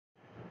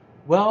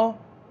Well,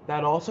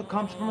 that also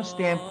comes from a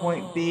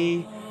standpoint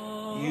B.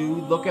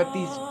 You look at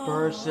these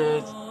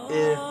verses,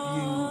 if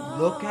you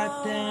look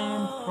at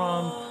them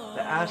from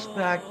the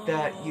aspect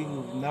that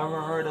you've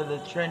never heard of the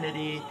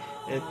Trinity,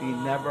 if you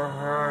never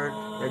heard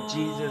that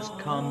Jesus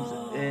comes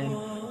in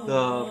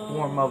the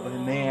form of a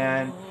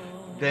man,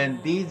 then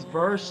these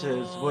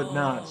verses would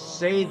not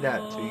say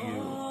that to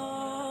you.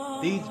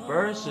 These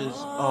verses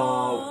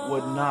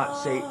would not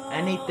say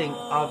anything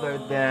other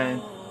than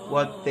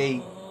what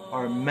they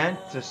are meant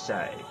to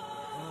say.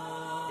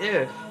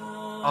 If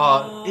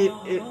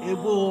it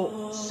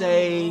will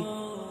say,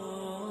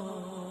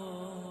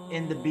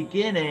 in the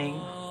beginning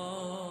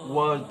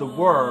was the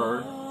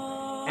Word,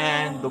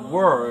 and the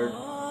Word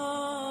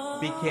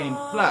became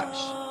flesh.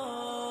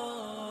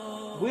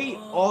 We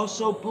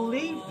also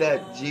believe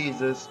that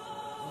Jesus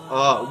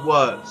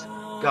was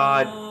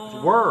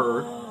God's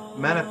Word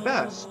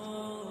manifest.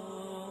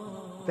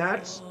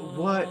 That's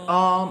what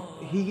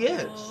he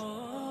is.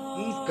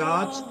 He's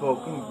God's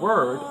spoken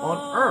word on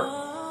earth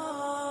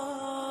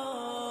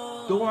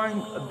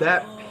during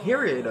that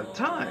period of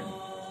time.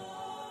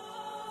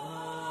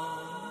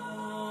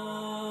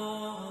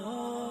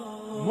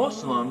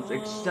 Muslims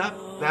accept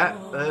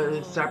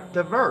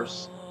the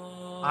verse.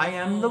 I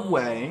am the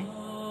way,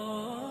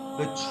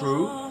 the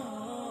truth,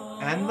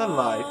 and the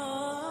life.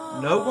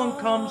 No one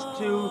comes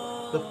to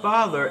the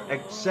Father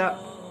except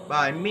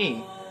by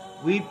me.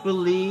 We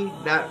believe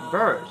that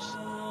verse,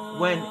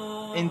 when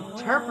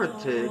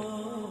interpreted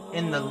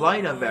in the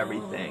light of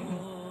everything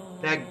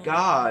that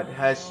God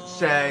has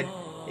said,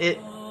 it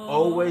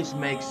always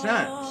makes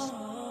sense.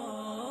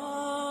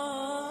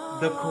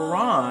 The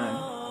Quran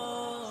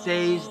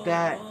says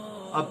that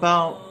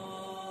about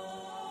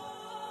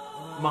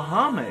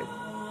Muhammad,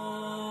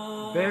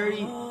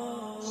 very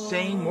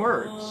same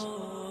words.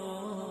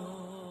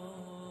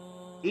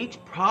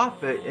 Each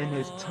prophet in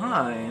his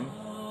time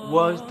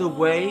was the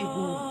way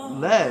who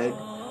led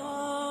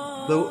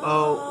the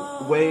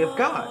way of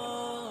God.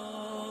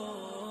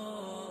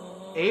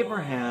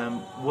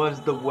 Abraham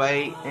was the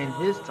way in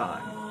his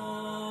time,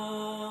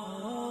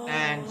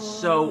 and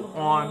so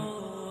on.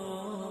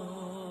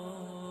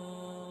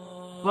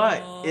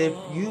 But if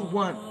you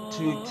want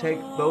to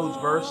take those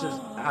verses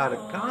out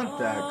of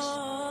context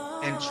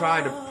and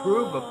try to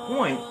prove a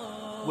point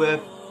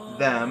with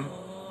them,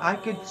 I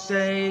could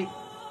say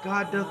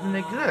God doesn't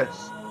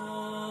exist.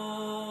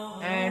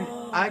 And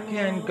I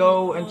can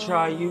go and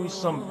try use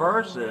some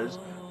verses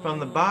from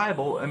the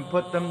Bible and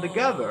put them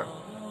together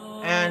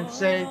and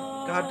say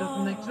God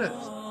doesn't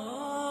exist.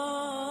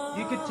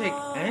 You could take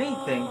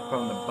anything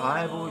from the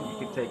Bible, you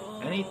could take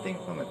anything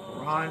from the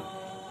Quran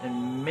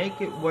and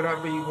make it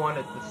whatever you want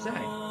it to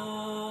say.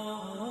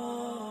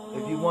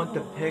 If you want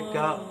to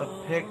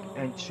pick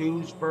and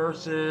choose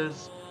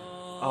verses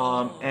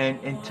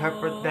and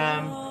interpret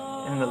them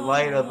in the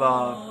light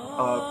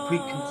of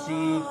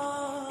preconceived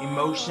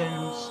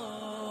emotions.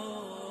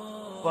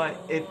 But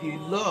if you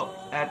look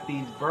at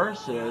these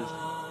verses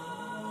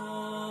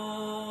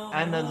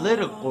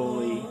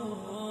analytically,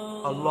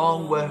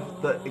 along with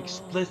the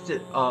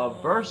explicit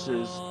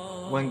verses,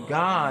 when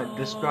God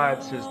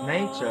describes his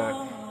nature,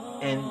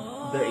 in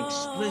the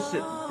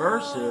explicit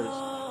verses,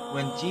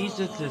 when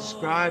Jesus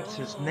describes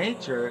his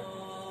nature,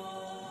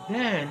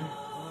 then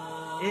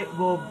it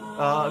will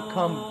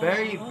come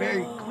very,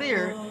 very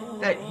clear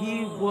that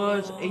he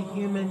was a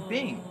human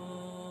being.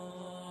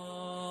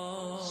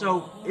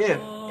 So if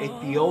a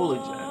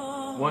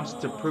theologian wants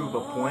to prove a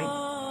point,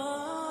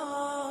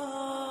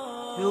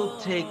 he'll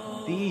take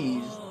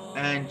these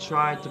and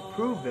try to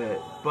prove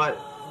it, but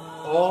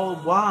all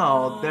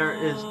while there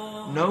is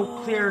no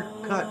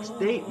clear-cut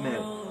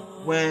statement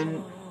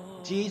when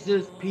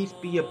Jesus, peace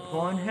be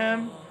upon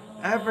him,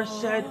 ever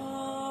said,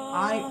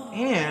 I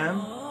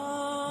am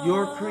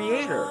your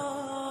creator,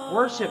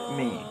 worship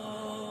me.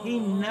 He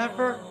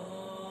never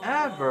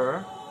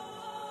ever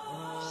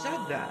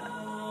said that.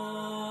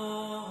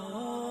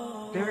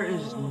 There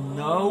is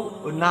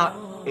not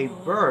a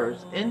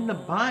verse in the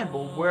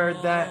Bible where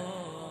that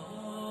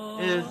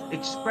is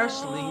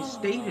expressly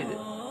stated.